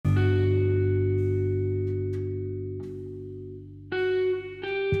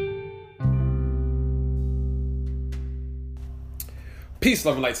Peace,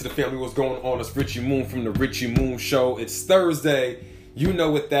 love, and light to the family. What's going on? It's Richie Moon from the Richie Moon Show. It's Thursday. You know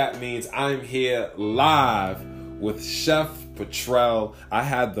what that means. I'm here live with Chef Petrell. I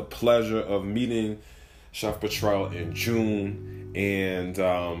had the pleasure of meeting Chef Petrell in June, and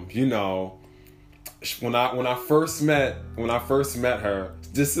when I first met her,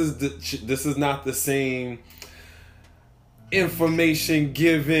 this is not the same information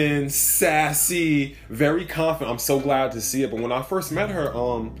given, sassy, very confident. I'm so glad to see it. But when I first met her,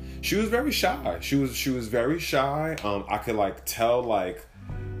 she was very shy. She was very shy. I could tell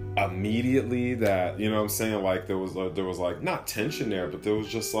immediately that, you know what I'm saying, there was not tension there, but there was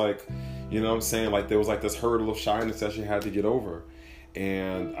just you know what I'm saying, there was this hurdle of shyness that she had to get over.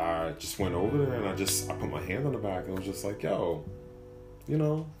 And I just went over there and I put my hand on the back and was just like, yo,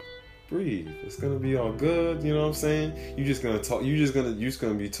 breathe. It's gonna be all good. You know what I'm saying? You're just gonna talk. You're just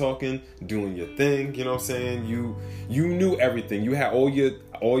gonna be talking, doing your thing. You know what I'm saying? You knew everything. You had all your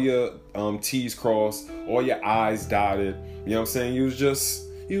T's crossed, all your I's dotted. You know what I'm saying? You was just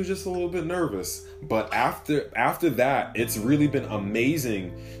a little bit nervous. But after that, it's really been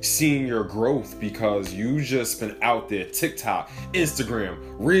amazing seeing your growth, because you just been out there, TikTok, Instagram,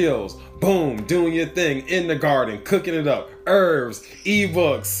 Reels, boom, doing your thing in the garden, cooking it up, herbs,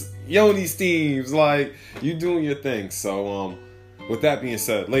 ebooks, yoni steams, you doing your thing. So with that being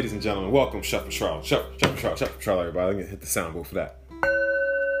said, ladies and gentlemen, welcome Chef Petrell. Chef Petrell, everybody. I'm gonna hit the soundboard for that.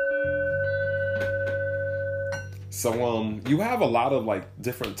 So you have a lot of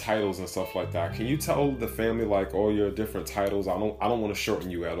different titles and stuff like that. Can you tell the family all your different titles? I don't want to shorten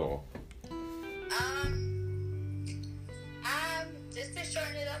you at all. Just to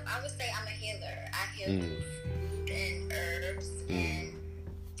shorten it up, I would say I'm a healer. I heal food and herbs and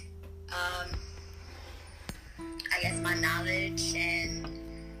I guess my knowledge and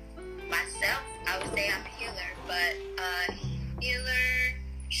myself. I would say I'm a healer, but healer,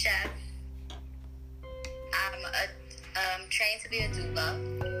 chef. I'm trained to be a doula.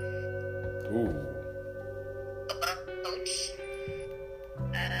 Ooh. A coach.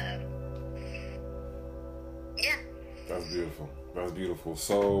 Yeah. That's beautiful.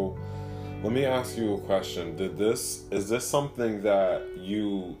 So, let me ask you a question. Is this something that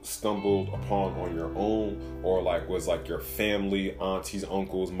you stumbled upon on your own, or was your family, aunties,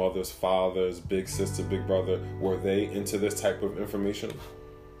 uncles, mothers, fathers, big sister, big brother, were they into this type of information?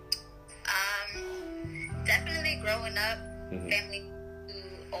 Definitely growing up, family who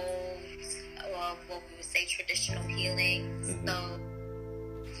owns what we would say traditional healing. So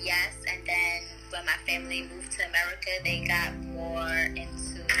yes, and then when my family moved to America, they got more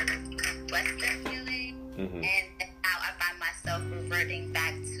into Western healing, and now I find myself reverting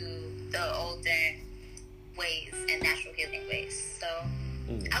back to the older ways and natural healing ways. So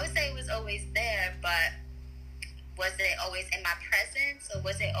I would say it was always there, but was it always in my presence, or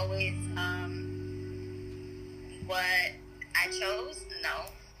was it always what I chose? No.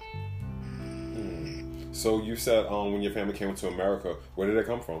 So you said when your family came to America, where did they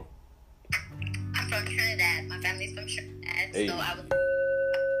come from? I'm from Trinidad. My family's from Trinidad. Hey. So I was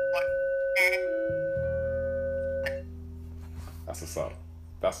That's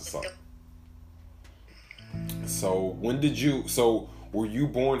what's up. So were you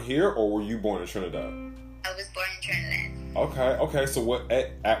born here, or were you born in Trinidad? I was born in Trinidad. Okay. So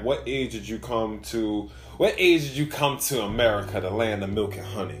at what age did you come to America, the land of milk and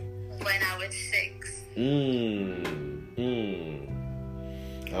honey? When I was 6.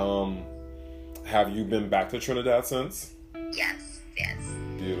 Have you been back to Trinidad since? Yes.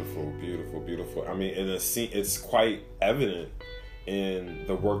 Beautiful. I mean, and it's quite evident in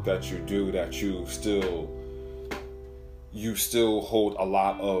the work that you do that you still hold a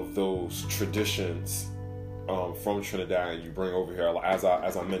lot of those traditions from Trinidad, and you bring over here. As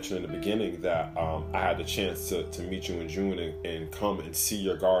I mentioned in the beginning, that I had the chance to meet you in June and come and see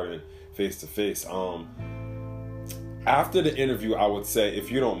your garden face to face. After the interview, I would say, if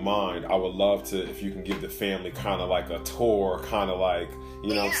you don't mind, I would love to, if you can give the family kind of a tour, kind of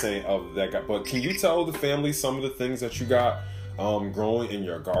you know what I'm saying, of that guy. But can you tell the family some of the things that you got growing in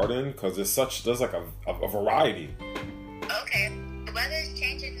your garden? Because there's a variety. Okay. The weather is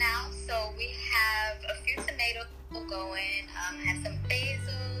changing now, so we have a few tomatoes going. Have some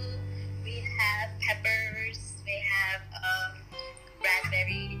basil. We have peppers. We have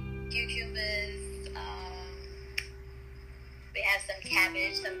raspberry cucumbers. We have some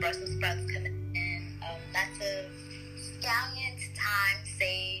cabbage, some Brussels sprouts coming in. Lots of scallions, thyme,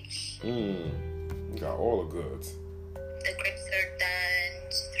 sage. You got all the goods. The grapes are done.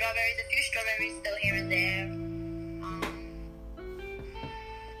 Strawberries, a few strawberries still here and there.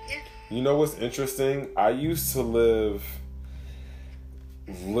 Yeah. You know what's interesting? I used to live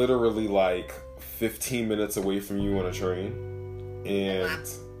literally like 15 minutes away from you on a train, and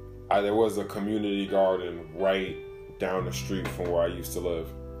there was a community garden right down the street from where I used to live.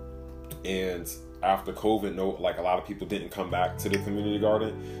 And after COVID, like a lot of people didn't come back to the community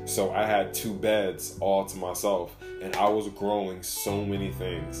garden, so I had 2 beds all to myself, and I was growing so many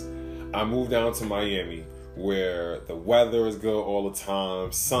things. I moved down to Miami, where the weather is good all the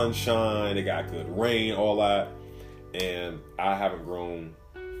time, sunshine, it got good rain, all that, and I haven't grown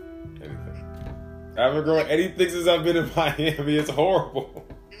anything. I haven't grown anything since I've been in Miami. It's horrible.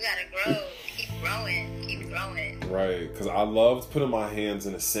 You gotta grow. Keep growing. Keep growing. Right, because I loved putting my hands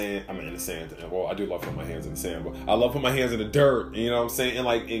in the sand. I mean, in the sand. Well, I do love putting my hands in the sand, but I love putting my hands in the dirt. You know what I'm saying? And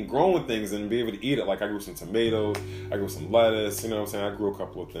like in growing things and be able to eat it. Like I grew some tomatoes. I grew some lettuce. You know what I'm saying? I grew a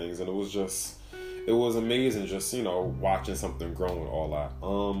couple of things, and it was amazing. Just watching something grow and all that.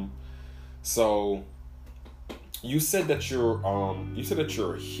 So you said that you're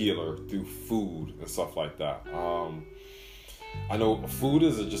a healer through food and stuff like that. I know food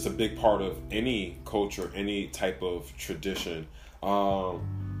is just a big part of any culture, any type of tradition.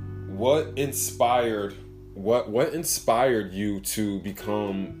 What inspired you to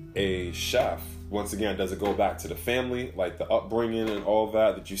become a chef? Once again, does it go back to the family, like the upbringing and all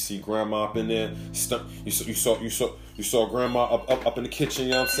that you see grandma up in there? You saw grandma up in the kitchen,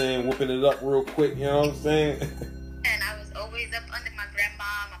 you know what I'm saying, whipping it up real quick, you know what I'm saying? And I was always up under my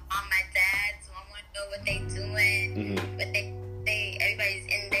grandma, my mom, my dad, so I want to know what they doing, what they everybody's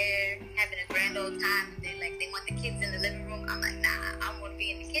in there having a grand old time. They want the kids in the living room. I'm like, nah, I want to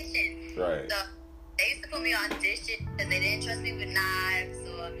be in the kitchen. Right. So they used to put me on dishes because they didn't trust me with knives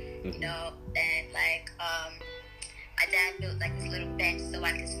or, and my dad built like this little bench so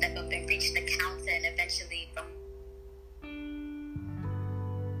I could step up and reach the counter, and eventually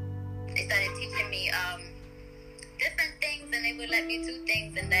they started teaching me different things, and they would let me do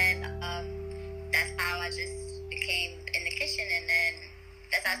things, and then that's how I just became in the kitchen, and then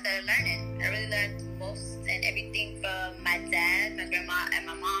that's how I started learning. I really learned most and everything from my dad, my grandma, and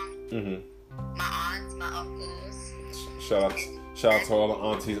my mom, my aunts, my uncles. Shout out to all the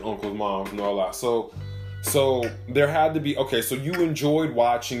aunties, uncles, moms, and all that. So there had to be, okay, so you enjoyed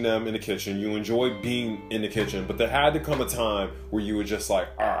watching them in the kitchen, you enjoyed being in the kitchen, but there had to come a time where you were just like,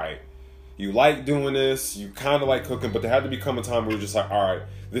 all right, you like doing this, you kind of like cooking, but there had to become a time where you're just like, all right,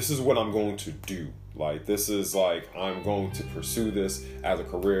 this is what I'm going to do. Like, this is like, I'm going to pursue this as a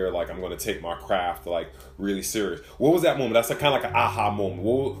career. Like, I'm going to take my craft like really serious. What was that moment? That's kind of like an aha moment.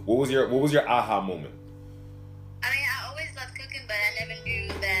 What was your aha moment? I mean, I always loved cooking, but I never knew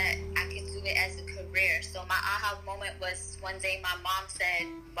that I could do it as a career. So my aha moment was one day my mom said,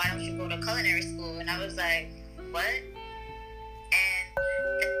 why don't you go to culinary school? And I was like, what?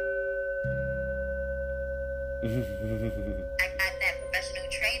 I got that professional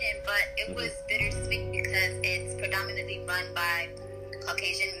training, but it was bittersweet because it's predominantly run by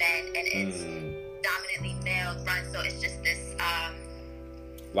Caucasian men, and it's dominantly male run. So it's just this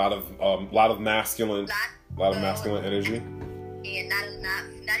lot of masculine energy. Yeah,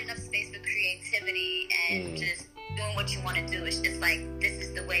 not enough space for creativity and just doing what you want to do. It's just like, this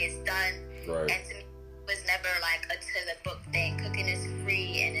is the way it's done. Right. And to me, it was never like a to the book thing. Cooking is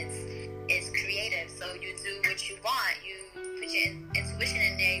free and it's creative. So you do what you want. You put your intuition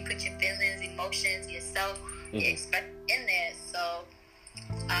in there. You put your feelings, emotions, yourself, you express in there. So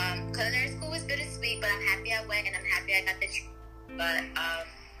culinary school was bittersweet, but I'm happy I went and I'm happy I got the training. But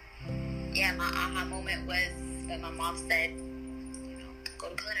yeah, my aha moment was when my mom said, go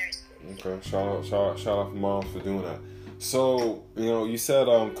to culinary school. Okay, shout out for moms for doing that. So, you said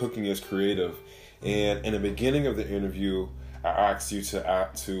cooking is creative, and in the beginning of the interview, I asked you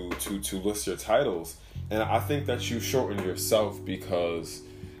to list your titles, and I think that you shortened yourself because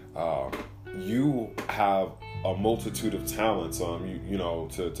you have a multitude of talents. To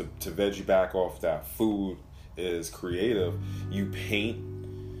veggie back off that food is creative. You paint,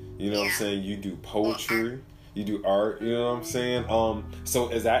 what I'm saying? You do poetry. You do art, you know what I'm saying? So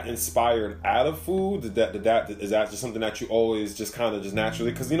is that inspired out of food? Is that just something that you always just kind of just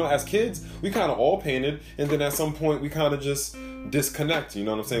naturally? Because, as kids, we kind of all painted, and then at some point we kind of just disconnect, you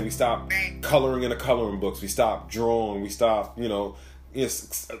know what I'm saying? We stop coloring in the coloring books. We stop drawing. We stop, to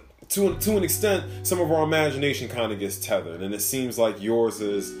an extent, some of our imagination kind of gets tethered. And it seems like yours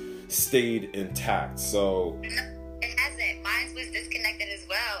has stayed intact, so... It hasn't. Mine was disconnected as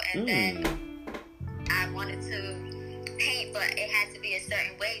well, and then... I wanted to paint, but it had to be a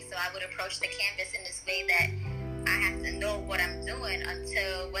certain way, so I would approach the canvas in this way that I had to know what I'm doing,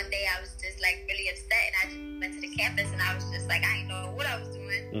 until one day I was just like really upset, and I just went to the canvas and I was just like, I didn't know what I was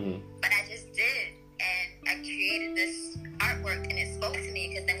doing, but I just did, and I created this artwork, and it spoke to me,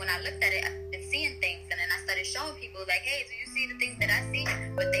 like, hey, do you see the things that I see?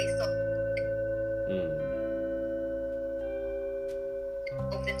 But they so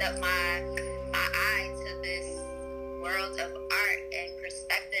opened up my eye to this world of art and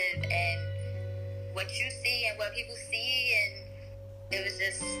perspective and what you see and what people see, and it was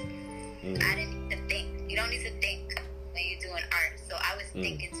just I didn't need to think. You don't need to think when you're doing art, so I was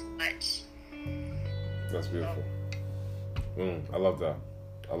thinking too much. That's beautiful. I love that.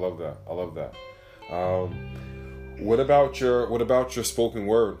 I love that. I love that. What about your spoken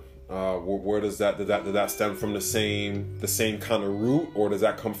word? Where does that did that stem from? The same kind of root, or does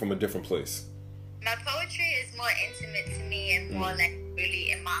that come from a different place? My poetry is more intimate to me and more like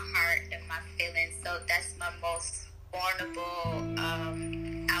really in my heart and my feelings. So that's my most vulnerable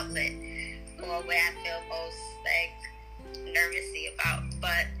outlet, or where I feel most like nervousy about.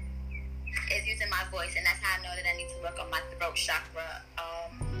 But it's using my voice, and that's how I know that I need to work on my throat chakra.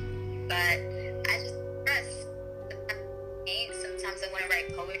 But I just express. Sometimes I want to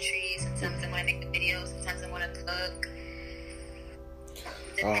write poetry. Sometimes I want to make a video. Sometimes I want to cook.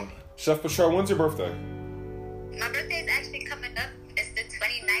 Chef Patrell, when's your birthday? My birthday is actually coming up. It's the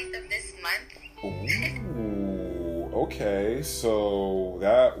 29th of this month. Ooh, okay. So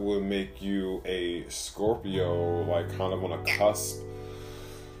that would make you a Scorpio, like kind of on a cusp.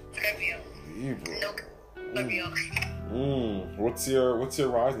 Scorpio. Libra. No, Scorpio. What's your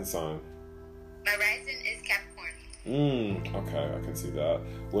rising sign? My rising is Capricorn. Okay, I can see that.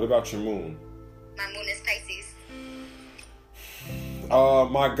 What about your moon? My moon is Pisces.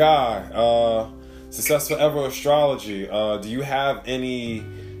 My guy, Success Forever Astrology. Do you have any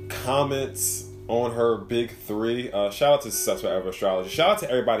comments on her big three? Shout out to Success Forever Astrology. Shout out to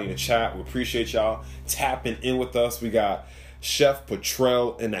everybody in the chat. We appreciate y'all tapping in with us. We got Chef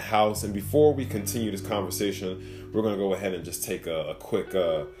Patrell in the house. And before we continue this conversation, we're going to go ahead and just take a quick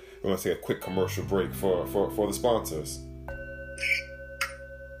commercial break for the sponsors.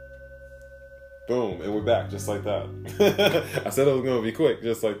 Boom, and we're back just like that. I said it was going to be quick,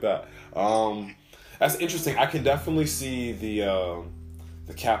 just like that. That's interesting. I can definitely see the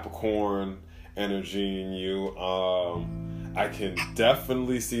Capricorn energy in you. I can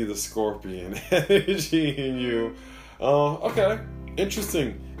definitely see the Scorpion energy in you. Okay,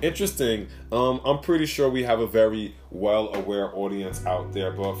 interesting. I'm pretty sure we have a very well-aware audience out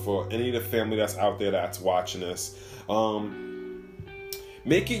there, but for any of the family that's out there that's watching this,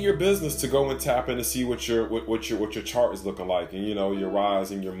 make it your business to go and tap in to see what your chart is looking like, and your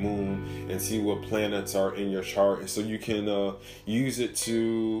rise and your moon, and see what planets are in your chart, so you can use it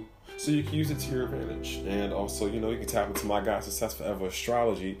to your advantage. And also, you can tap into my guy Success Forever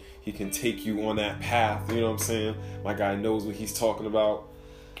Astrology. He can take you on that path. You know what I'm saying? My guy knows what he's talking about.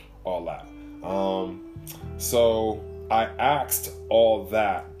 All that. So I asked all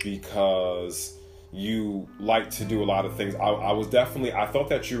that because you like to do a lot of things. I thought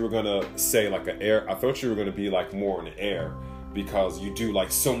that you were gonna say like an air. I thought you were gonna be like more in the air, because you do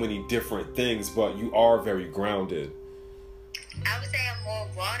like so many different things, but you are very grounded. I would say I'm more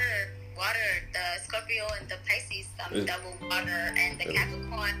water. The Scorpio and the Pisces, double water, and the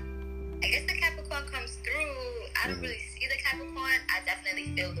Capricorn. I guess the Capricorn comes through. I don't really see the Capricorn. I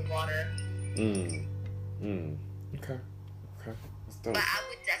definitely feel the water. Okay. That's dope. But I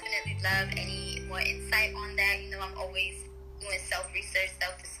would definitely love any more insight on that. I'm always doing self-research,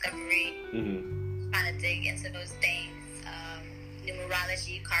 self-discovery, trying to dig into those things.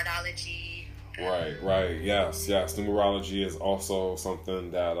 Numerology, cardology. Right. Yes. Numerology is also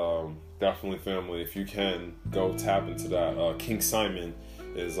something that definitely, family, if you can go tap into that. King Simon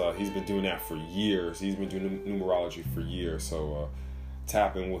is he's been doing that for years. He's been doing numerology for years. So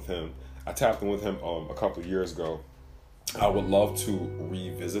tap in with him. I tapped in with him a couple of years ago. I would love to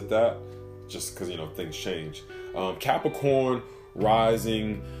revisit that, just because things change. Capricorn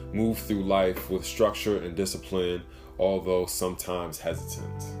rising, move through life with structure and discipline, although sometimes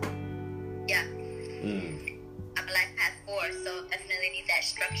hesitant. Yeah. I'm a life path 4, so definitely need that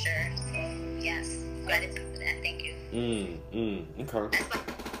structure. So yes, gratitude for that. Thank you. Okay. That's why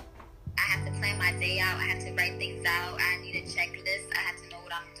I have to plan my day out. I have to write things out. I need a checklist. I have to know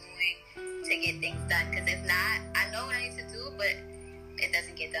what I'm doing to get things done. Because if not, I know what I need to do, but it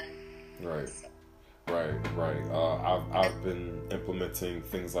doesn't get done. Right. So. Right. I've been implementing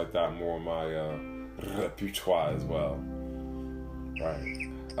things like that more in my repertoire as well. Right.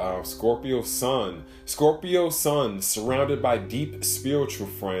 Scorpio Sun, surrounded by deep spiritual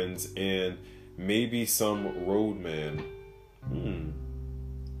friends and maybe some roadman.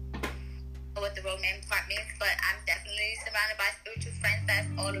 What the roadman part means, but I'm definitely surrounded by spiritual friends. That's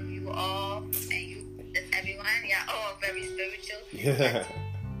all of you all, and you, that's everyone. Y'all all very spiritual. Yeah.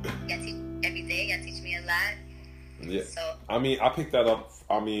 Y'all teach every day. Y'all teach me a lot. Yeah. So I mean, I picked that up.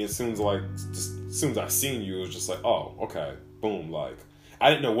 I mean, as soon as I seen you, it was just like, oh, okay, boom. Like, I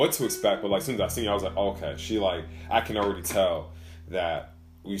didn't know what to expect, but like, as soon as I seen you, I was like, oh, okay. She like, I can already tell that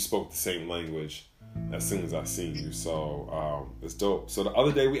we spoke the same language as soon as I seen you. So it's dope. So the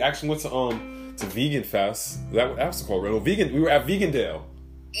other day we actually went to Vegan Fest. That was called, right? Vegan. We were at Vegandale.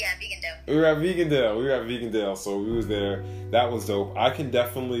 Yeah, Vegandale. We were at Vegandale. So we was there. That was dope. I can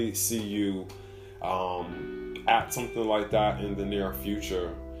definitely see you at something like that in the near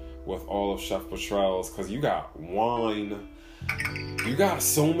future with all of Chef Petrel's, because you got wine. You got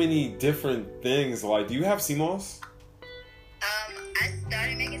so many different things. Like, do you have CMOS? I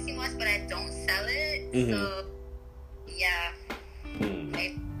started making CMOS, but I don't sell it. Mm-hmm. So, yeah.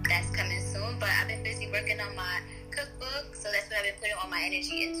 Maybe that's coming soon. But I've been busy working on my cookbook, so that's what I've been putting all my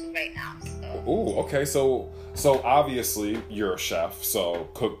energy into right now. So. Ooh, okay. So obviously you're a chef, so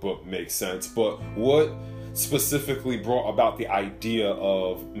cookbook makes sense. But what specifically brought about the idea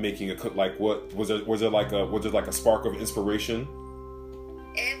of making a cook? Like, what was there like a spark of inspiration?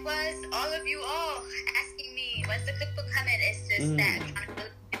 It was all of you all asking me, when's the cookbook coming? It's just that I'm trying to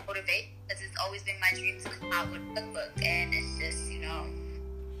really motivate, because it's always been my dream to come out with a cookbook, and it's just, you know,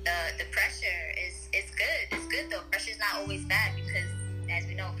 the pressure is good. It's good though. Pressure's not always bad, because as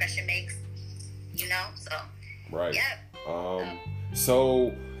we know, pressure makes, you know, so. Right. Yeah.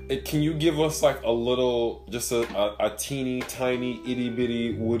 So can you give us like a little, just a teeny tiny itty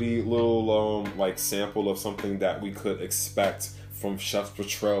bitty woody little like sample of something that we could expect from Chef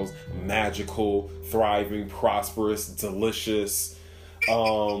Petrel's magical, thriving, prosperous, delicious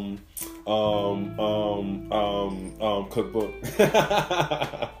cookbook?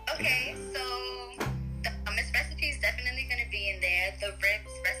 Okay, so the hummus recipe is definitely going to be in there. The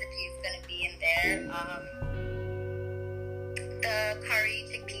ribs recipe is going to be in there. The curry,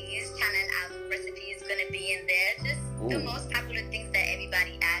 chickpeas, chana and aloo recipe is going to be in there. Just the most popular things that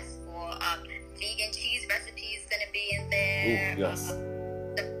everybody asks for. Vegan cheese recipe is going to be in there. Yes.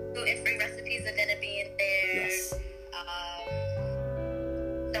 The gluten-free recipes are going to be in there. Yes.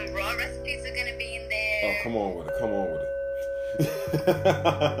 Some raw recipes are going to be in there. Oh, come on with it. A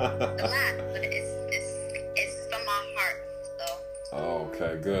lot, but it's from my heart. So. Oh,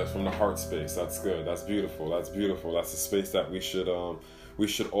 okay, good. From the heart space. That's good. That's beautiful. That's a space that we should all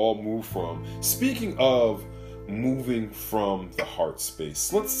move from. Speaking of moving from the heart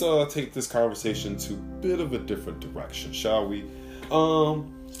space, let's take this conversation to a bit of a different direction, shall we?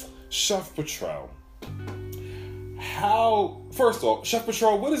 Chef Petrel. First off, Chef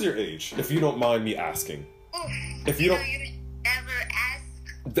Petrel, what is your age, if you don't mind me asking? If you never ask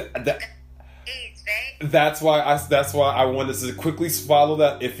age, right? That's why I wanted to quickly swallow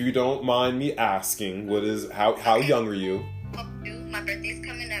that. If you don't mind me asking, how young are you? My birthday's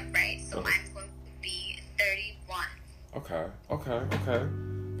coming up, right? So I'm going to be 31. Okay.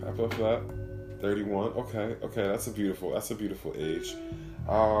 Happy for that. 31. Okay. That's a beautiful age.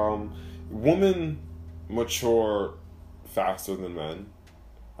 Women mature faster than men.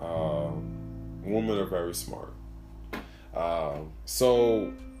 Women are very smart.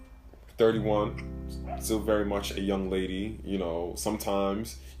 So 31, still very much a young lady. You know,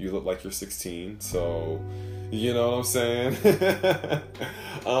 sometimes you look like you're 16. So, you know what I'm saying?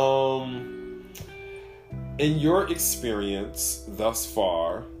 In your experience thus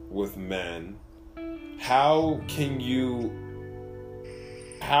far with men, how can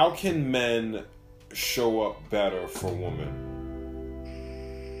men show up better for women?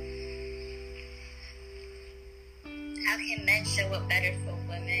 How can men show up better for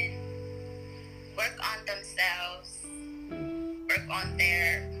women? Work on themselves. Work on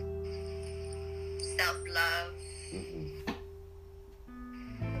their self-love.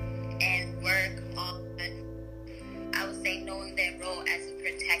 And work on, I would say, knowing their role as a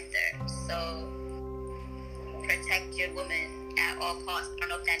protector. So, protect your woman at all costs. I don't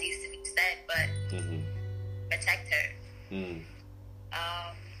know if that needs to be said, but protect her.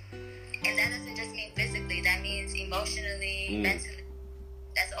 And that doesn't just mean physically. That means emotionally, mentally.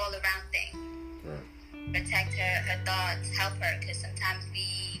 That's all around thing. Right. Protect her thoughts, help her, because sometimes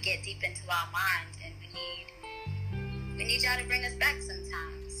we get deep into our minds and we need y'all to bring us back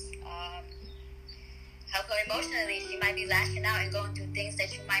sometimes. Help her emotionally. She might be lashing out and going through things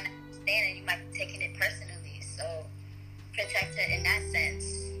that you might not understand, and you might be taking it personally. So protect her in that sense.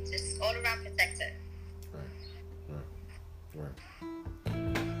 Just all around protect her. Right.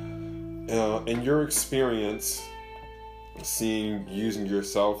 In your experience, using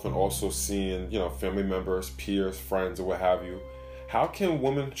yourself and also seeing, family members, peers, friends, or what have you, how can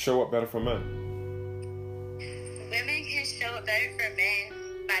women show up better for men? Women can show up better for men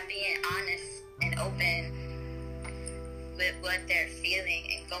by being honest and open with what they're feeling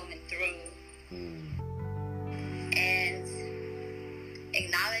and going through. And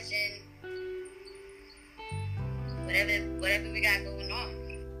acknowledging whatever we got going on,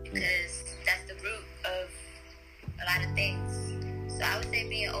 because that's the root of a lot of things. So I would say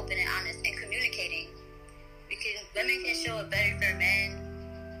being open and honest and communicating. Women can show it better for men.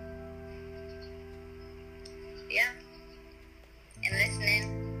 Yeah. And listening.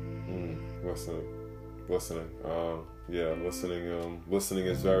 Listening. Listening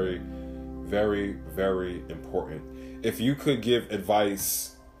is very, very, very important. If you could give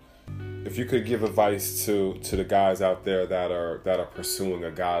advice to the guys out there that are pursuing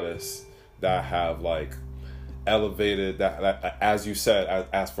a goddess, that have like elevated that as you said,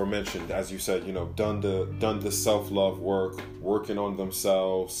 as you said, you know, done the self-love work, working on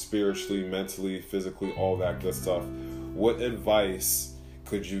themselves spiritually, mentally, physically, all that good stuff, what advice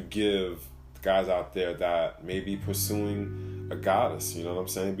could you give guys out there that may be pursuing a goddess? You know what I'm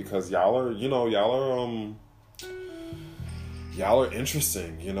saying? Because y'all are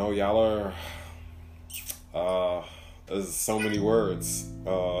interesting, you know, y'all are there's so many words.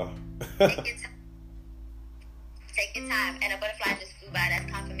 Take your time. And a butterfly just flew by. That's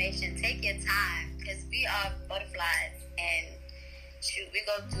confirmation. Take your time, because we are butterflies, and shoot, we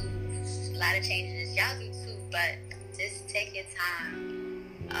go through a lot of changes. Y'all do too, but just take your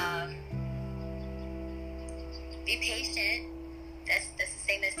time. Be patient. That's the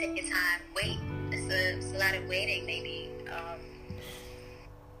same as take your time. Wait. It's a lot of waiting, maybe.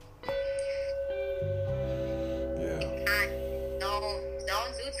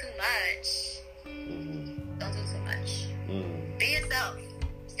 Don't do too much. Don't do too much. Be yourself.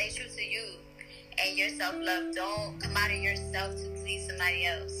 Stay true to you and your self-love. Don't come out of yourself to please somebody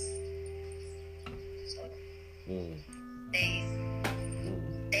else. So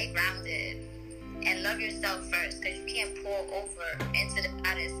stay grounded and love yourself first, because you can't pour over into the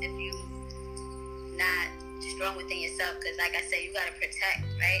goddess if you not strong within yourself. Because like I said, you gotta protect,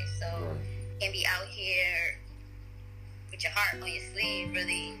 right? So you can't be out here with your heart on your sleeve,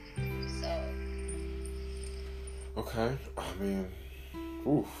 really. So okay, I mean,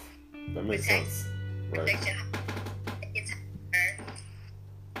 oof, that makes sense. Right. Protect your heart.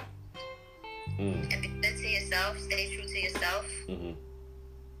 And be good to yourself. Stay true to yourself.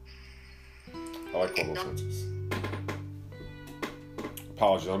 I like all those answers.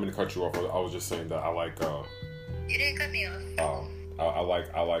 Apologies, I'm gonna cut you off. I was just saying that I like. You didn't cut me off. I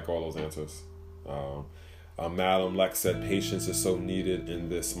like all those answers. Madam Lex said, patience is so needed in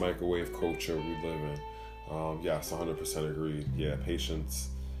this microwave culture we live in. Yes, 100% agreed. Yeah, patience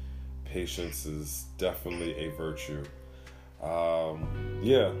is definitely a virtue.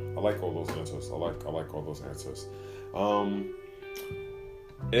 Yeah, I like all those answers. I like all those answers.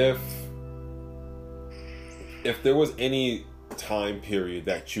 If there was any time period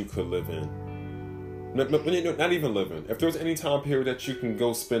that you could live in, not even live in, if there was any time period that you can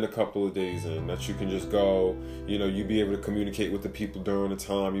go spend a couple of days in, that you can just go, you know, you'd be able to communicate with the people during the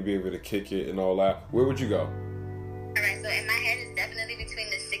time, you'd be able to kick it and all that, where would you go? Alright, so in my head it's definitely between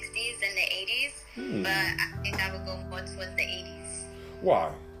the 60s and the 80s, but I think I would go more towards the 80s.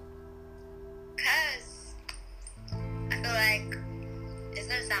 Why? Because I feel like, it's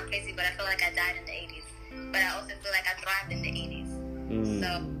going to sound crazy, but I feel like I died in the 80s. But I also feel like I thrived in the 80s. So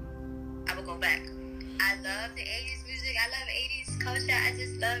I would go back. I love the 80s music. I love 80s culture. I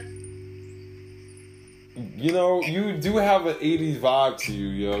just love... You know, you do have an 80s vibe to you,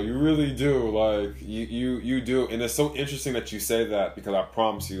 yo. You really do. Like, you do. And it's so interesting that you say that, because I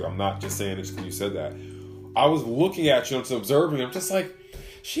promise you, I'm not just saying it just because you said that. I was looking at you and observing. I'm just like,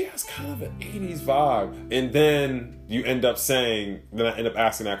 she has kind of an 80s vibe. And then you end up saying, then I end up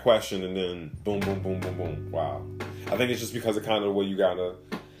asking that question, and then boom, boom, boom, boom, boom. Wow. I think it's just because of kind of the way you got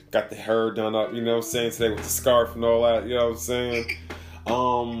the hair done up, you know what I'm saying, today with the scarf and all that, you know what I'm saying?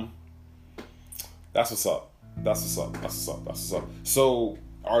 That's what's up. So,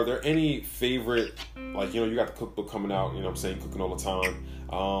 are there any favorite, like, you know, you got the cookbook coming out, you know what I'm saying, cooking all the time.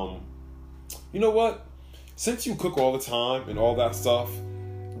 You know what? Since you cook all the time and all that stuff,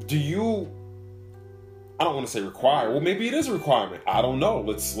 do you, I don't want to say require, well, maybe it is a requirement. I don't know.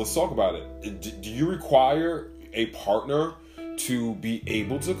 Let's talk about it. Do you require a partner to be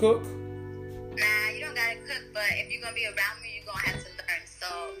able to cook? Nah, you don't gotta cook, but if you're gonna be around me, you're gonna have to learn. So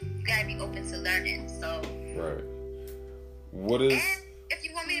you gotta be open to learning. So right. What is? And if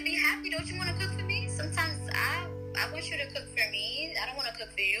you want me to be happy, don't you want to cook for me? Sometimes I want you to cook for me. I don't want to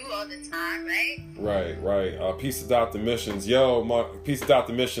cook for you all the time, right? Right. Peace to Dr. Missions. Peace to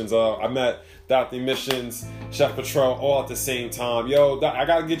Dr. Missions. I met Dr. Missions, Chef Patrol all at the same time. Yo, I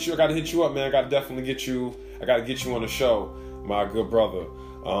gotta hit you up, man. I gotta definitely get you I gotta get you on the show, my good brother.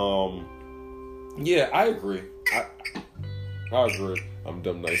 Yeah, I agree. I agree. I'm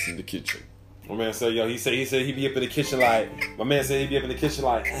dumb nice in the kitchen. My man said, yo, he said he be up in the kitchen like,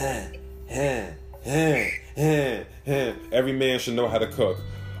 every man should know how to cook.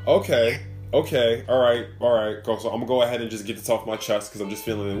 Okay, all right. So I'm gonna go ahead and just get this off my chest because I'm just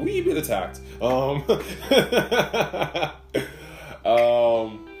feeling a wee bit attacked.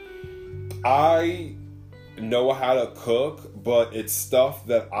 I know how to cook, but it's stuff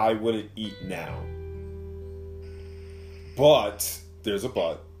that I wouldn't eat now. But there's a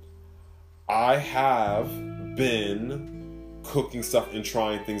but. I have been cooking stuff and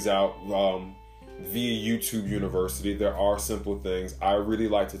trying things out via YouTube University. There are simple things. I really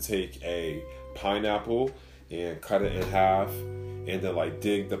like to take a pineapple and cut it in half and then like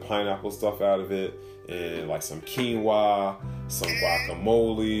dig the pineapple stuff out of it and like some quinoa, some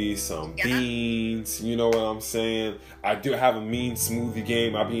guacamole, some beans. You know what I'm saying? I do have a mean smoothie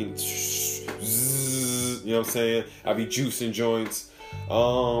game. I be, you know what I'm saying? I be juicing joints.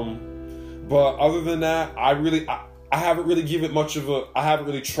 But other than that, I haven't really given much of I haven't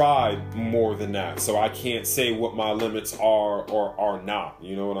really tried more than that. So I can't say what my limits are or are not.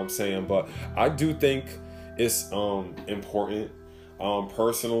 You know what I'm saying? But I do think it's important.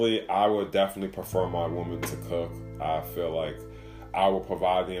 Personally, I would definitely prefer my woman to cook. I feel like I will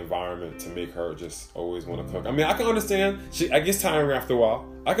provide the environment to make her just always want to cook. I mean, I can understand. I gets tiring after a while.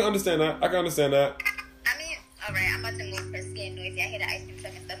 I can understand that. I mean, all right, I'm about to move for skin noisy. I hear the ice cream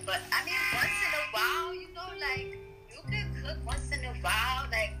truck and stuff, but I mean, once in a while, you know, like, you can cook once in a while.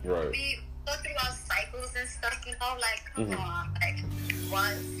 Like, right. We go through our cycles and stuff, you know, like, come on. Like,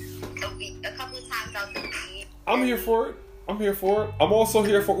 once a week, a couple of times out the week. I'm here for it. I'm also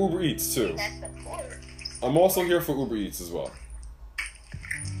here for Uber Eats, too. I'm also here for Uber Eats as well.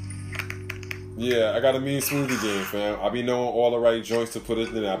 Yeah, I got a mean smoothie game, fam. I be knowing all the right joints to put it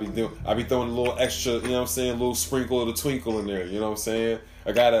in there. I be throwing a little extra, you know what I'm saying, a little sprinkle of the twinkle in there, you know what I'm saying?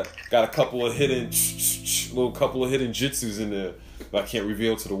 I got a couple of hidden jitsus in there that I can't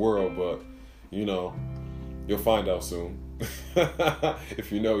reveal to the world, but you know, you'll find out soon.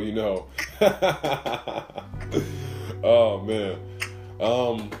 If you know, you know. Oh man.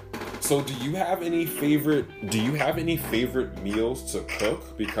 So do you have any favorite meals to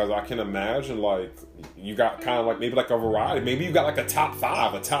cook? Because I can imagine like you got kind of like maybe like a variety. Maybe you got like a top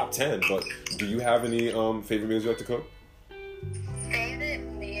 5, a top 10, but do you have any favorite meals you like to cook? Favorite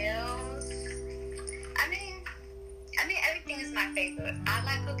meals? I mean everything is my favorite. I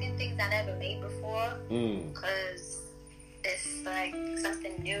like cooking things I never made before because it's like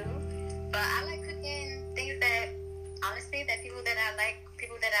something new. But I like cooking things that honestly that people that I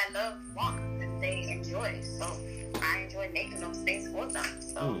love want and they enjoy. So I enjoy making those things for them.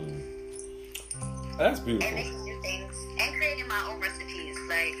 So that's beautiful. And making new things and creating my own recipes,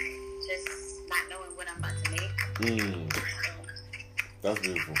 like just not knowing what I'm about to make. That's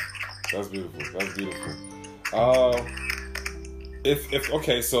beautiful. If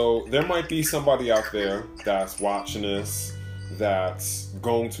okay, so there might be somebody out there that's watching this that's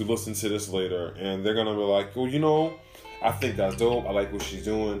going to listen to this later and they're gonna be like, well, you know, I think that's dope. I like what she's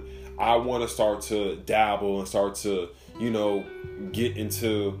doing. I want to start to dabble and start to, you know, get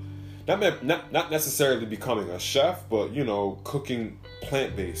into not necessarily becoming a chef, but you know, cooking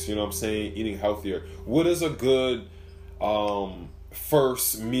plant-based. You know what I'm saying? Eating healthier. What is a good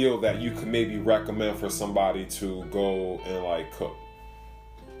first meal that you could maybe recommend for somebody to go and like cook?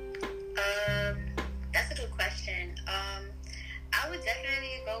 That's a good question. I would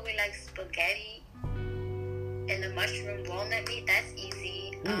definitely go with like spaghetti and the mushroom walnut meat. That's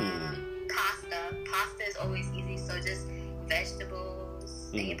easy. Pasta is always easy. So just vegetables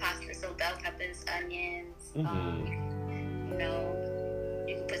in your pasta. So bell peppers, onions. You know,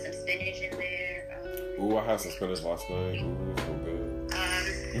 you can put some spinach in there. Ooh, I had some spinach last night. Ooh, so good.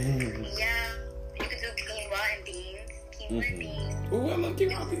 Yeah, you could do quinoa and beans. Ooh, I love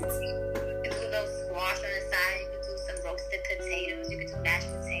quinoa beans. You could do a little squash on the side. You could do some roasted potatoes. You could do mashed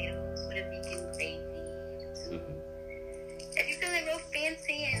potatoes with a vegan gravy. If you're feeling real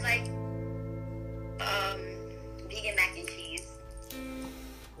fancy and like vegan mac and cheese.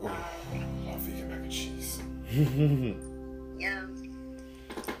 I love vegan mac and cheese. Yeah.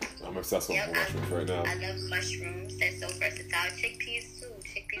 I'm obsessed with mushrooms right now. I love mushrooms. They're so versatile. Chickpeas too.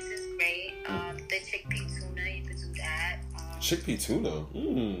 Chickpeas is great. The chickpea tuna, you could do that. Chickpea tuna?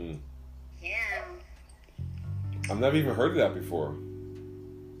 Yeah. I've never even heard of that before.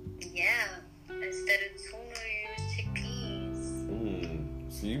 Yeah. Instead of tuna, you use chickpeas.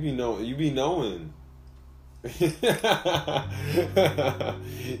 So you be knowing. You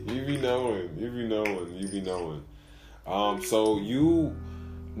be knowing. So you,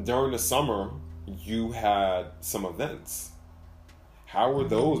 during the summer, you had some events. How were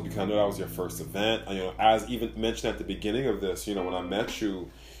those? Because I know that was your first event. You know, as even mentioned at the beginning of this, you know, when I met you,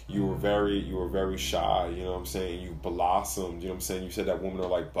 you were very shy. You know what I'm saying? You blossomed. You know what I'm saying? You said that women are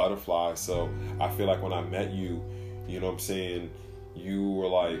like butterflies. So I feel like when I met you, you know what I'm saying, you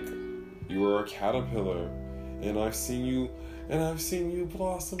were a caterpillar. And I've seen you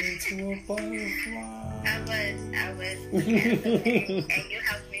blossom into a butterfly. I was. And you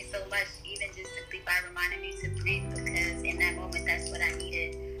helped me so much, even just simply by reminding me to breathe, because in that moment, that's what I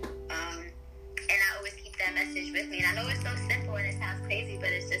needed. And I always keep that message with me. And I know it's so simple and it sounds crazy, but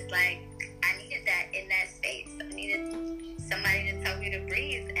it's just like, I needed that in that space. I needed somebody to tell me to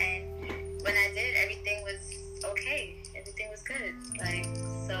breathe. And when I did, everything was okay. Everything was good. Like,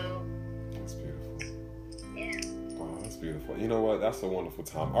 so. That's beautiful. Yeah. Oh, that's beautiful. You know what? That's a wonderful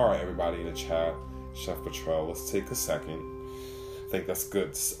time. All right, everybody in the chat, Chef Patrell, let's take a second. I think that's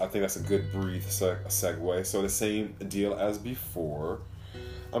good. I think that's a good breathe segue. So the same deal as before.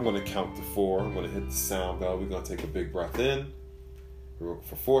 I'm going to count to 4. I'm going to hit the sound bell. We're going to take a big breath in for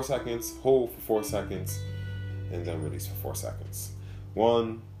 4 seconds, hold for 4 seconds, and then release for 4 seconds.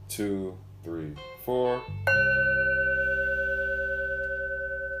 1, 2, 3, 4.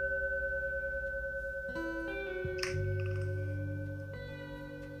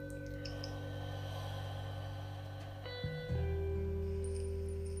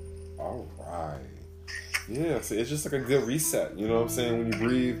 All right. Yeah, so it's just like a good reset. You know what I'm saying? When you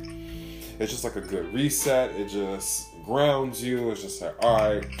breathe, it's just like a good reset. It just grounds you. It's just like, all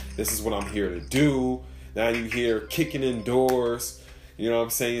right, this is what I'm here to do. Now you here kicking in doors. You know what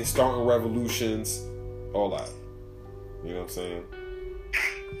I'm saying? Starting revolutions. All that. You know what I'm saying?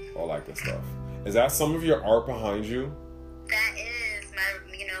 All that good stuff. Is that some of your art behind you? That is my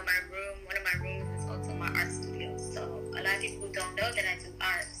room. One of my rooms is also my art studio. So a lot of people don't know that I do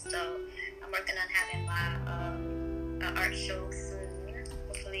art. So I'm working on having my art show soon.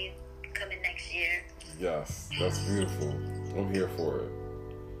 Hopefully coming next year. Yes, that's beautiful. I'm here for it.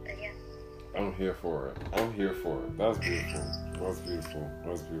 But yeah. I'm here for it. That's beautiful.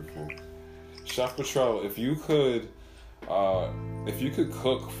 Chef Patrell, if you could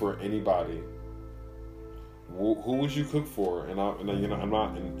cook for anybody, who would you cook for? And I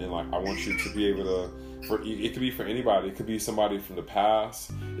want you to be able to. It could be for anybody. It could be somebody from the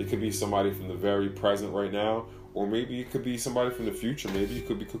past. It could be somebody from the very present right now, or maybe it could be somebody from the future. Maybe you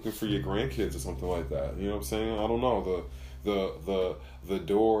could be cooking for your grandkids or something like that. You know what I'm saying? I don't know. The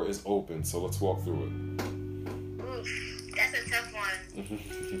door is open, so let's walk through it. Oof, that's a tough one.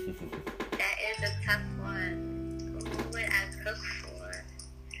 That is a tough one. Who would I cook for?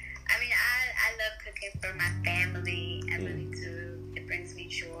 I mean, I love cooking for my family. I really do. It brings me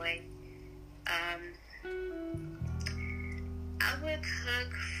joy. I would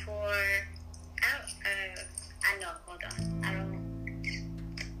cook for. I know. Hold on.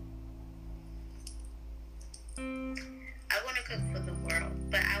 I want to cook for the world,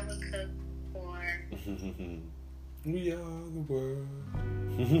 but I would cook for. We are the world.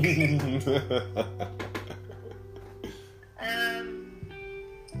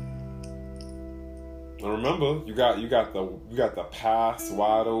 And remember, you got the past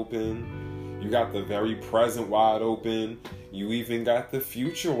wide open. You got the very present wide open. You even got the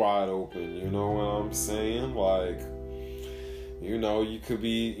future wide open. You know what I'm saying? Like, you could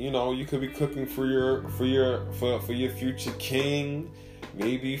be cooking for your future king.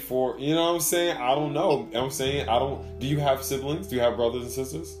 Maybe for, you know what I'm saying? I don't know. Do you have siblings? Do you have brothers and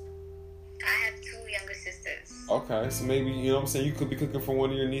sisters? I have 2 younger sisters. Okay, so maybe, you know what I'm saying, you could be cooking for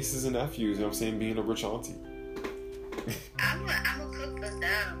one of your nieces and nephews, you know what I'm saying, being a rich auntie. I'm a cook for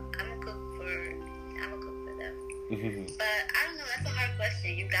them. I'm a cook for them. Mm-hmm. But I don't know, that's a hard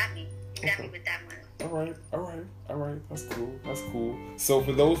question. You got me. You got me with that one. All right. That's cool. So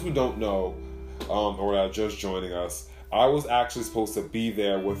for those who don't know, or are just joining us, I was actually supposed to be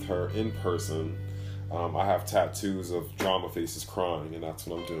there with her in person. I have tattoos of drama faces crying, and that's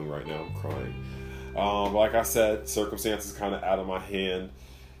what I'm doing right now. I'm crying. Like I said, circumstances kind of out of my hand.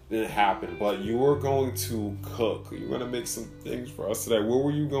 Didn't happen, but you were going to cook. You were going to make some things for us today. What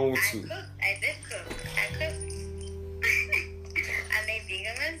were you going to? I did cook. I made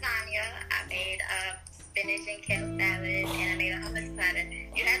vegan lasagna. I made spinach and kale salad, and I made a hummus platter.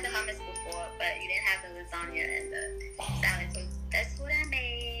 You had the hummus before, but you didn't have the lasagna and the salad. So that's what I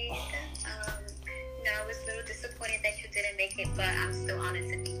made. I was a little disappointed that you didn't make it, but I'm still honored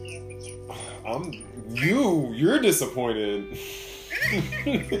to be here with you. You're disappointed.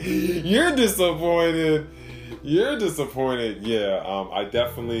 You're disappointed. You're disappointed. Yeah, I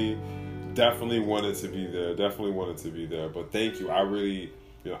definitely wanted to be there. But thank you. I really,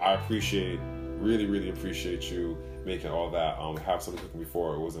 I really appreciate you making all that. Have something cooking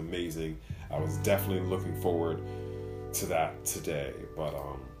before. It was amazing. I was definitely looking forward to that today. But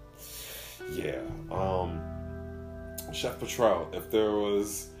yeah. Chef Petrell, if there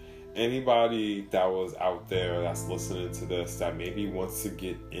was anybody that was out there that's listening to this that maybe wants to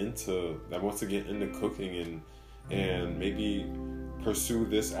get into cooking and maybe pursue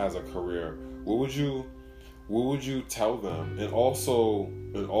this as a career, what would you tell them? And also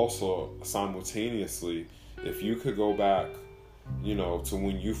simultaneously, if you could go back, to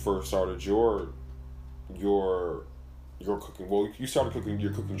when you first started your cooking. Well, you started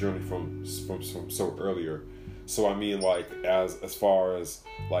your cooking journey from so earlier. So I mean, like as far as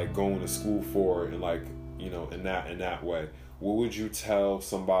like going to school for it and like in that way, what would you tell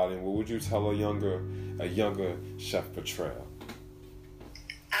somebody? What would you tell a younger Chef Petrell?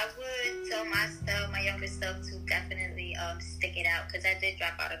 I would tell my younger self to definitely stick it out, because I did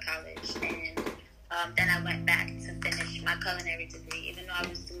drop out of college, and then I went back to finish my culinary degree. Even though I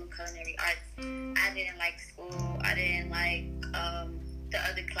was doing culinary arts, I didn't like school. I didn't like the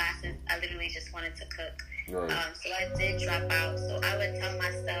other classes. I literally just wanted to cook. Right. So I did drop out. So I would tell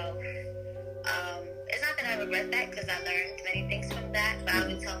myself, it's not that I regret that, because I learned many things from that, but I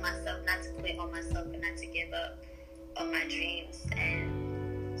would tell myself not to quit on myself and not to give up on my dreams,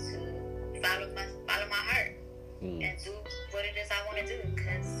 and to follow my heart and do what it is I want to do,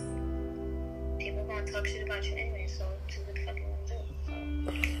 because people going to talk shit about you anyway, so do what the fuck you want to do.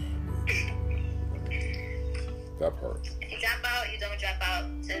 That part. If you drop out, you don't drop out.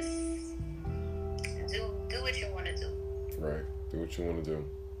 Just do what you want to do. Right. Do what you want to do.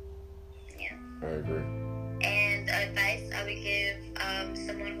 Yeah. I agree. And advice I would give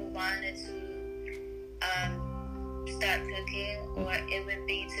someone who wanted to start cooking, or it would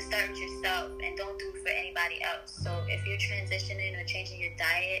be to start with yourself and don't do it for anybody else. So if you're transitioning or changing your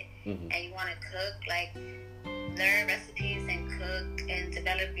diet and you want to cook, like learn recipes and cook and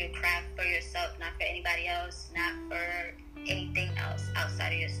develop your craft for yourself, not for anybody else, not for anything else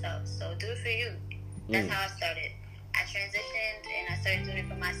outside of yourself. So do it for you. That's how I started. I transitioned and I started doing it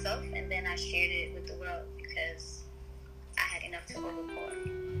for myself, and then I shared it with the world because I had enough to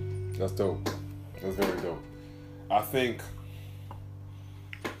overpour. That's dope. That's very dope. I think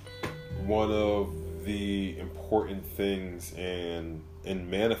one of the important things in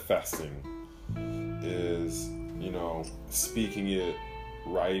manifesting is, speaking it,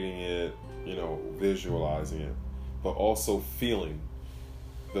 writing it, visualizing it, but also feeling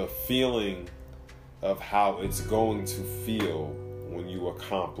of how it's going to feel when you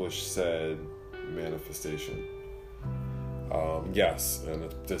accomplish said manifestation. Yes,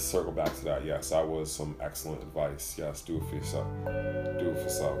 and just circle back to that. Yes, that was some excellent advice. Yes, do it for yourself. Do it for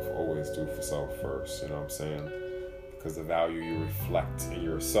self. Always do it for self first. You know what I'm saying? Because the value you reflect in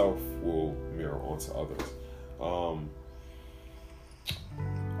yourself will mirror onto others. What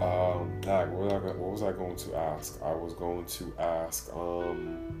was I going to ask? I was going to ask. Oh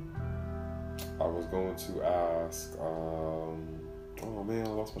man, I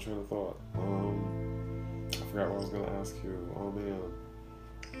lost my train of thought. I forgot what I was going to ask you. Oh man,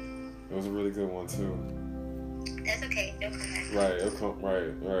 it was a really good one too. That's okay. It'll come back. Right. It'll come.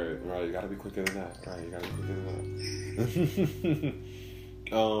 Right. You gotta be quicker than that. Right. You gotta be quicker than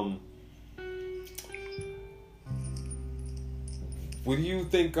that. What do you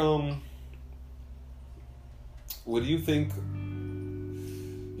think?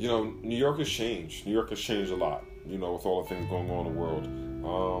 New York has changed. New York has changed a lot. With all the things going on in the world.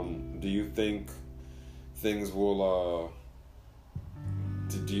 Do you think things will?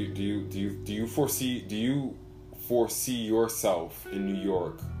 Do you foresee yourself in New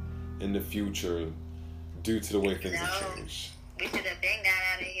York in the future due to the way things have changed? We should have been got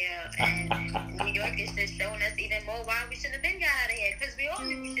out of here, and New York is just showing us even more why we should have been got out of here, because we all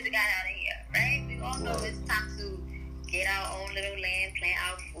knew we should have got out of here, right? We all know it's time to get our own little land, plant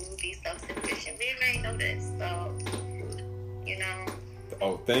our food, be self-sufficient. We already know this, so,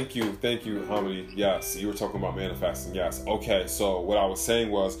 Oh, thank you, Hamidi. Yes, you were talking about manifesting. Yes. Okay, so what I was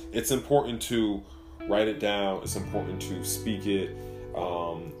saying was it's important to write it down. It's important to speak it.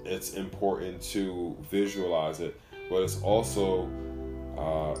 It's important to visualize it. But it's also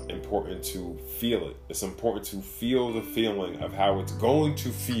important to feel it. It's important to feel the feeling of how it's going to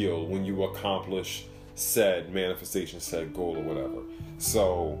feel when you accomplish said manifestation, said goal, or whatever.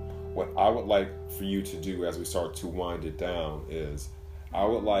 So what I would like for you to do as we start to wind it down is I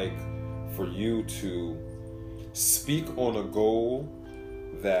would like for you to speak on a goal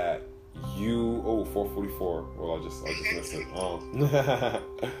that you 4:44. Well, I just missed it.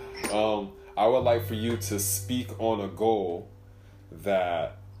 I would like for you to speak on a goal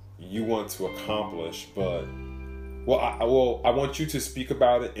that you want to accomplish, but I want you to speak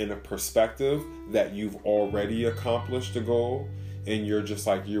about it in a perspective that you've already accomplished the goal, and you're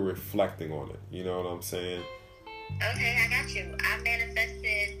reflecting on it. You know what I'm saying? Okay, I got you. I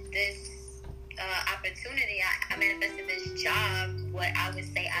manifested this opportunity. I manifested this job, what I would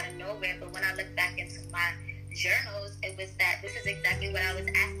say out of nowhere, but when I look back into my journals, it was that this is exactly what I was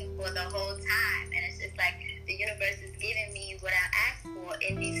asking for the whole time, and it's just like the universe is giving me what I asked for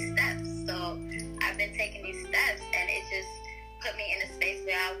in these steps. So I've been taking these steps, and it just put me in a space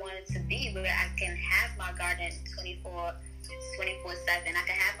where I wanted to be, where I can have my garden 24/7. I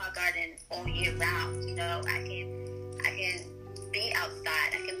can have my garden all year round. You know, I can be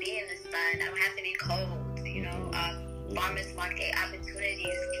outside. I can be in the sun. I don't have to be cold. You know, farmers market opportunities,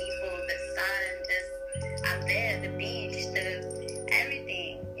 people, the sun, just I'm there, the beach, the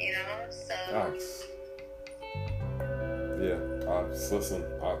everything. You know, so. Yeah, listen,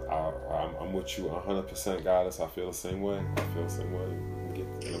 I'm with you 100%, Goddess. I feel the same way. You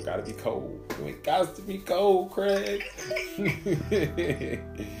don't gotta be cold. You ain't got to be cold, Craig.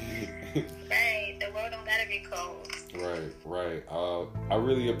 Right, the world don't gotta be cold. Right. I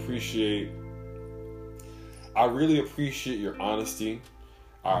really appreciate your honesty.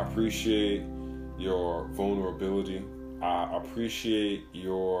 I appreciate your vulnerability. I appreciate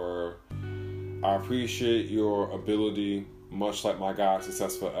your ability, much like my guide,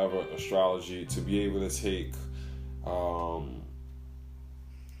 Success Forever Astrology, to be able to take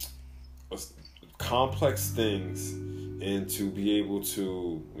complex things and to be able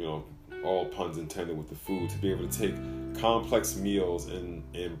to, all puns intended with the food, to be able to take complex meals and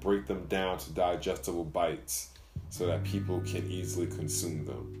break them down to digestible bites so that people can easily consume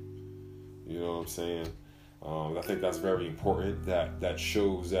them. You know what I'm saying? I think that's very important. That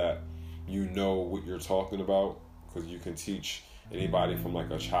shows that you know what you're talking about, because you can teach anybody from like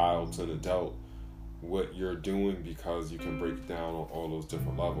a child to an adult what you're doing, because you can break it down on all those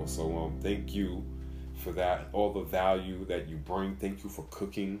different levels. So thank you for that, all the value that you bring. Thank you for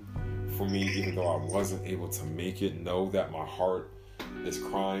cooking for me, even though I wasn't able to make it. Know that my heart is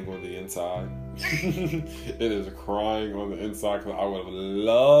crying on the inside. It is crying on the inside, because I would have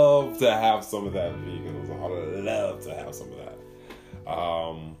loved to have some of that veganism. I would have loved to have some of that.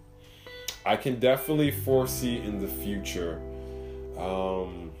 I can definitely foresee in the future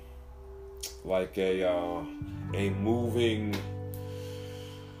like a moving,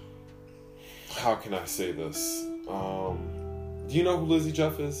 how can I say this? Do you know who Lizzie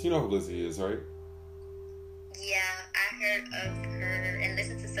Jeff is? You know who Lizzie is, right? Yeah, I heard of her and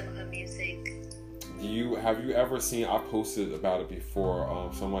listened to some of her music. Have you ever seen, I posted about it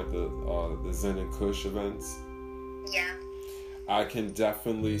before, some like the Zen and Kush events? Yeah. I can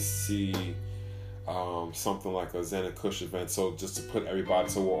definitely see something like a Zen and Kush event. So just to put everybody,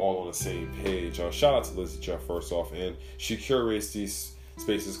 so we're all on the same page. Shout out to Lizzie Jeff first off, and she curates these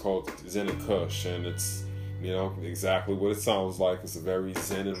spaces called Zen and Kush, and it's exactly what it sounds like. It's a very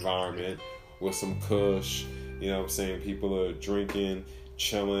Zen environment with some Kush. You know what I'm saying? People are drinking,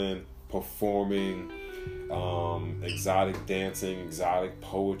 chilling, performing, exotic dancing, exotic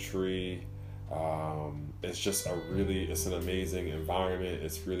poetry. It's an amazing environment.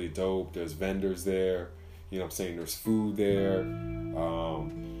 It's really dope. There's vendors there. You know what I'm saying? There's food there.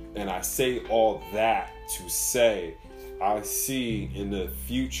 And I say all that to say, I see in the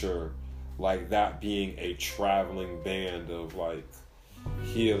future like that being a traveling band of like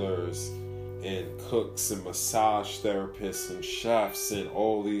healers and cooks and massage therapists and chefs and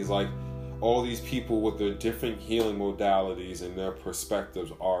all these people with their different healing modalities and their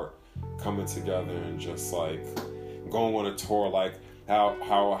perspectives, art, coming together and just like going on a tour, like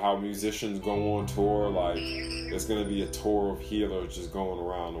how musicians go on tour. Like there's gonna be a tour of healers just going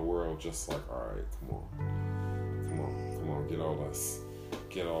around the world, just like, all right, come on, get all this.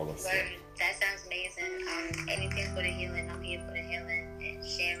 That sounds amazing. Anything for the healing. I'm here for the healing and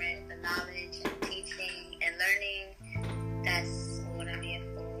sharing the knowledge and teaching and learning. That's what I'm here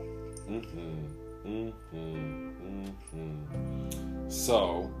for.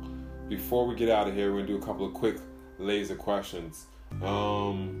 So, before we get out of here, we're gonna do a couple of quick laser questions.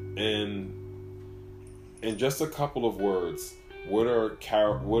 In just a couple of words, what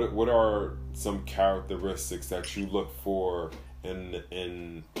are some characteristics that you look for in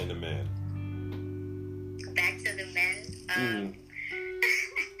a man? Back to the men.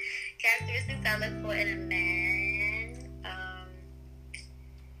 Characteristics I look for in a man.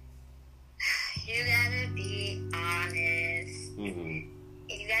 You gotta be honest.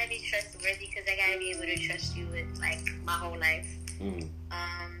 You gotta be trustworthy because I gotta be able to trust you with like my whole life.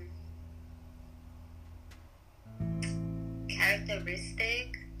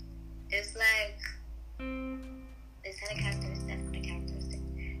 Characteristic is like, is that a characteristic? Not a characteristic.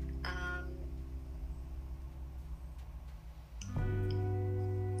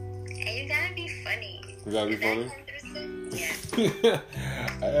 And you gotta be funny. You gotta be funny?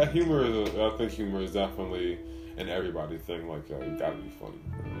 Yeah. Humor is I think humor is definitely an everybody thing. Like, yo, you gotta be funny.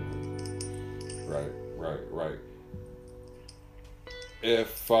 Right.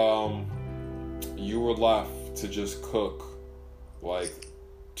 If you were left to just cook like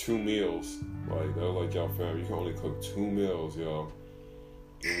 2 meals, like they're like, yo, fam, you can only cook 2 meals, yo.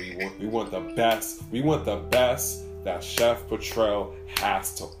 And we want the best. We want the best that Chef Petrell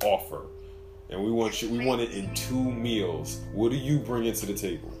has to offer. And we want it in 2 meals. What do you bring into the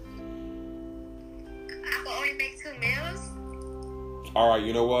table? I can only make 2 meals? All right,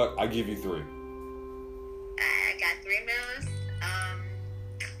 you know what? I'll give you 3. I got 3 meals.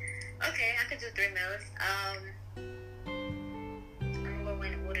 Okay, I could do 3 meals. I'm gonna go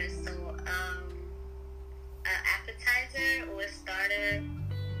in order. So, an appetizer or a starter.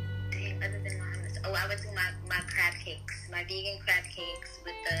 Dang, other than my hummus. Oh, I would do my crab cakes. My vegan crab cakes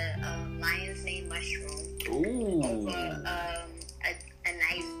with the lion's mane mushroom. Ooh. Over a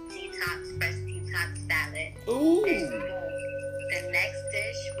nice fresh detox salad. Ooh. And the next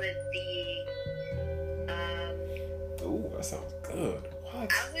dish would be ooh, that sounds good.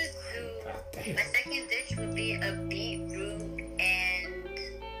 What? I would do my second dish would be a beetroot and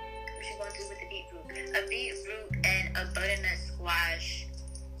what you gonna do with the beetroot? A beetroot and a butternut squash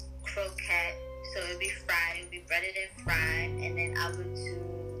croquette. So it would be fried, it would be breaded and fried, and then I would do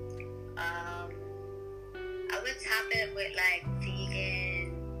I would top it with like vegan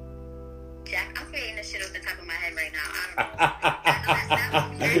I'm creating this shit off the top of my head right now. I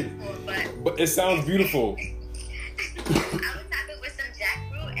don't know. I know that sounds beautiful, but it sounds beautiful. I would top it with some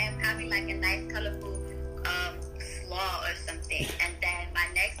jackfruit and probably like a nice colorful slaw or something. And then my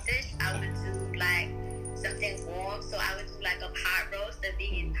next dish, I would do like something warm. So I would do like a pot roast, a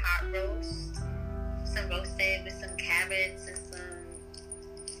vegan pot roast, some roasted with some carrots and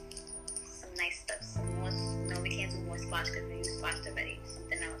some nice stuff. Some more. No, we can't do more squash because we use squash already.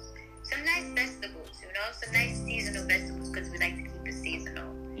 Something else. Some nice vegetables, you know, some nice seasonal vegetables because we like to keep it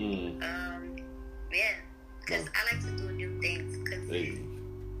seasonal. Yeah, because I like to do new things. Hey.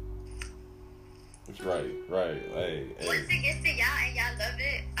 Right. Hey. Once it gets to y'all and y'all love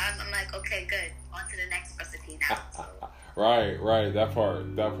it, I'm like, okay, good. On to the next recipe now. Right. That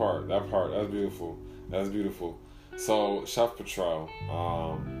part. That's beautiful. So, Chef Petrell,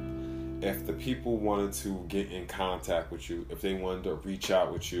 if the people wanted to get in contact with you, if they wanted to reach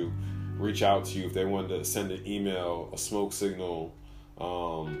out to you, if they wanted to send an email, a smoke signal,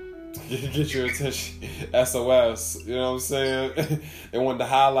 get your attention, SOS, you know what I'm saying? They wanted to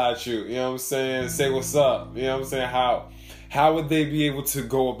highlight you, you know what I'm saying? Say what's up, you know what I'm saying? How would they be able to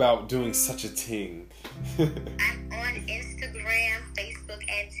go about doing such a thing? I'm on Instagram, Facebook,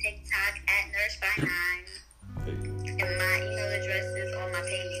 and TikTok at Nourish by 9. And my email address is on my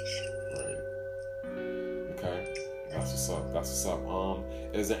page. Okay. That's what's up.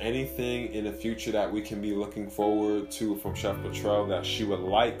 Is there anything in the future that we can be looking forward to from Chef Petrell that she would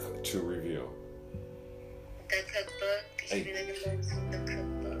like to reveal? The cookbook. She be looking forward to the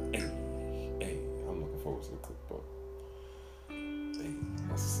cookbook. Hey, I'm looking forward to the cookbook. Hey,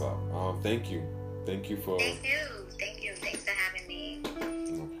 that's what's up. Thank you. Thank you. Thanks for having me. No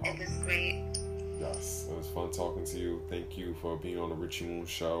problem. It was great. Yes, it was fun talking to you. Thank you for being on the Richie Moon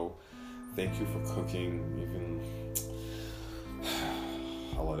Show. Thank you for cooking. Even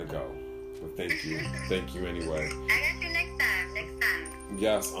I'll let it go, but thank you anyway. I got you next time.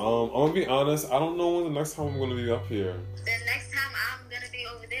 Yes. I'm gonna be honest. I don't know when the next time I'm gonna be up here. The next time I'm gonna be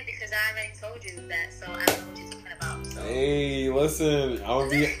over there because I already told you that, so I know what you're talking about. So. Hey, listen. I'm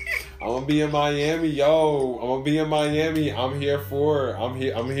gonna be in Miami, yo. I'm gonna be in Miami. I'm here for it. I'm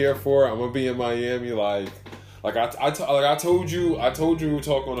gonna be in Miami, like I told you we were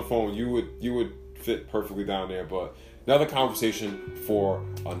talking on the phone. You would fit perfectly down there, but another conversation for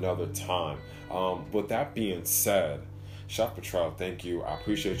another time. With that being said, Chef Petrell, thank you. I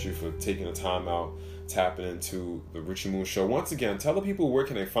appreciate you for taking the time out, tapping into the Richie Moon Show. Once again, tell the people where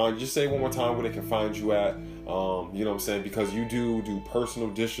can they find you. Just say one more time where they can find you at. You know what I'm saying? Because you do personal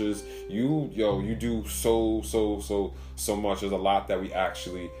dishes. You do so much. There's a lot that we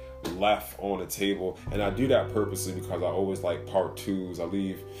actually left on the table, and I do that purposely because I always like part 2s. I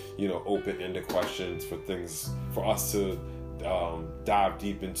leave open-ended questions for us to dive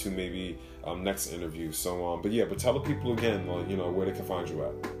deep into maybe next interview. So but tell the people again where they can find you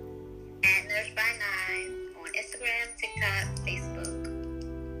at.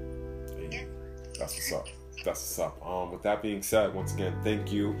 That's what's up. That's what's up. With that being said, once again,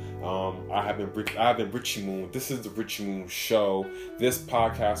 thank you. I have been Richie Moon. This is the Richie Moon Show. This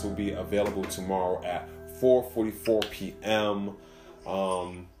podcast will be available tomorrow at 4:44 p.m.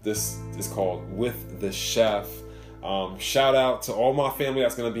 This is called With the Chef. Shout out to all my family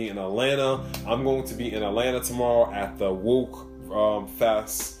that's going to be in Atlanta. I'm going to be in Atlanta tomorrow at the Woke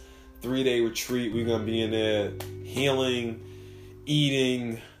Fest 3-day retreat. We're going to be in there healing,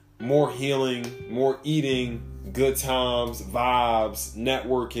 eating, more eating, good times, vibes,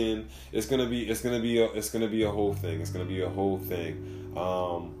 networking. It's gonna be a whole thing. It's gonna be a whole thing.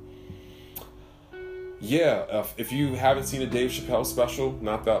 If you haven't seen a Dave Chappelle special,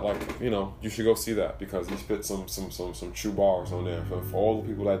 not that you should go see that because he spit some true bars on there. For all the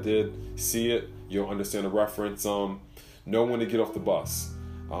people that did see it, you'll understand the reference. Know when to get off the bus.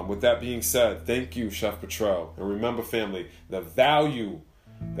 With that being said, thank you, Chef Petrell, and remember, family, the value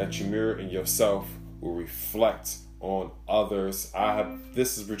that you mirror in yourself will reflect on others.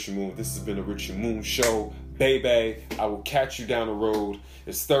 This is Richie Moon. This has been the Richie Moon Show, baby. I will catch you down the road.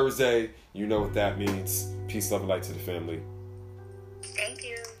 It's Thursday. You know what that means. Peace, love, and light to the family. Thank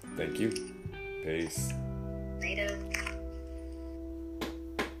you. Thank you. Peace. Later.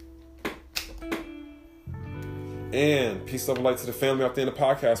 And peace, love, and light to the family out there in the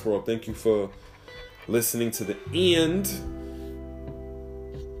podcast world. Thank you for listening to the end.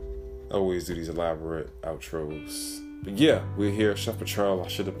 I always do these elaborate outros. But yeah, we're here. Chef Petrell, I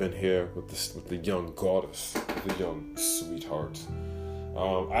should have been here with the young goddess, the young sweetheart.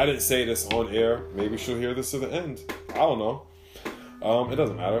 I didn't say this on air. Maybe she'll hear this to the end. I don't know. It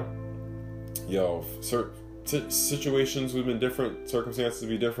doesn't matter. Yo, situations would have been different. Circumstances would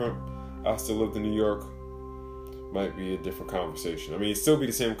be different. I still lived in New York. Might be a different conversation. I mean, it'd still be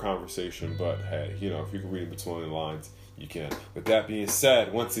the same conversation, but hey, if you can read in between the lines, you can. With that being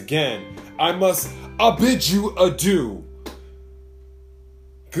said, once again, I bid you adieu.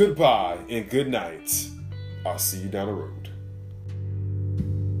 Goodbye and good night. I'll see you down the road.